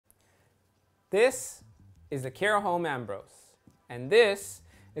This is the Home Ambrose, and this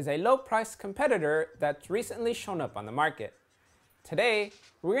is a low-priced competitor that's recently shown up on the market. Today,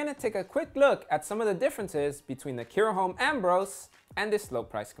 we're going to take a quick look at some of the differences between the Home Ambrose and this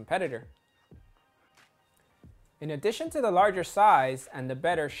low-priced competitor. In addition to the larger size and the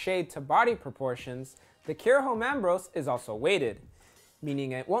better shade-to-body proportions, the Home Ambrose is also weighted,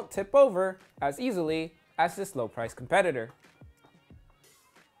 meaning it won't tip over as easily as this low-priced competitor.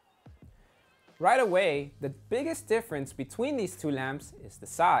 Right away, the biggest difference between these two lamps is the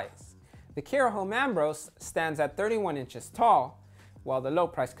size. The Home Ambrose stands at 31 inches tall, while the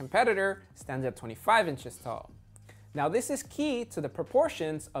low-priced competitor stands at 25 inches tall. Now this is key to the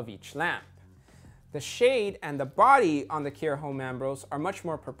proportions of each lamp. The shade and the body on the Home Ambrose are much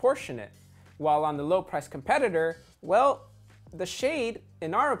more proportionate, while on the low-priced competitor, well, the shade,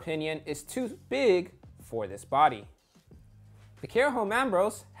 in our opinion, is too big for this body. The Home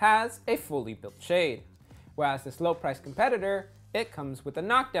Ambrose has a fully built shade, whereas this low-priced competitor, it comes with a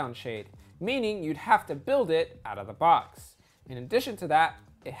knockdown shade, meaning you'd have to build it out of the box. In addition to that,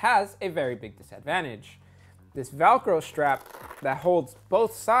 it has a very big disadvantage. This Velcro strap that holds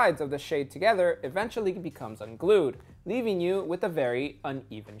both sides of the shade together eventually becomes unglued, leaving you with a very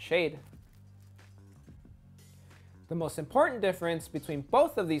uneven shade. The most important difference between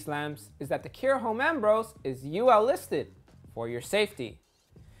both of these lamps is that the Home Ambrose is UL listed for your safety.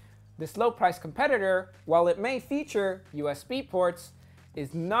 This low-priced competitor, while it may feature USB ports,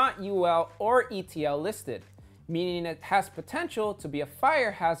 is not UL or ETL listed, meaning it has potential to be a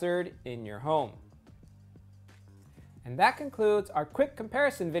fire hazard in your home. And that concludes our quick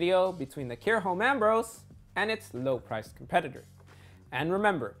comparison video between the Home Ambrose and its low-priced competitor. And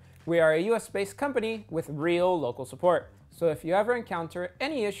remember, we are a US-based company with real local support. So if you ever encounter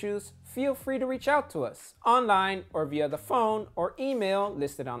any issues, feel free to reach out to us online or via the phone or email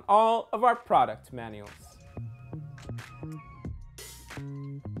listed on all of our product manuals.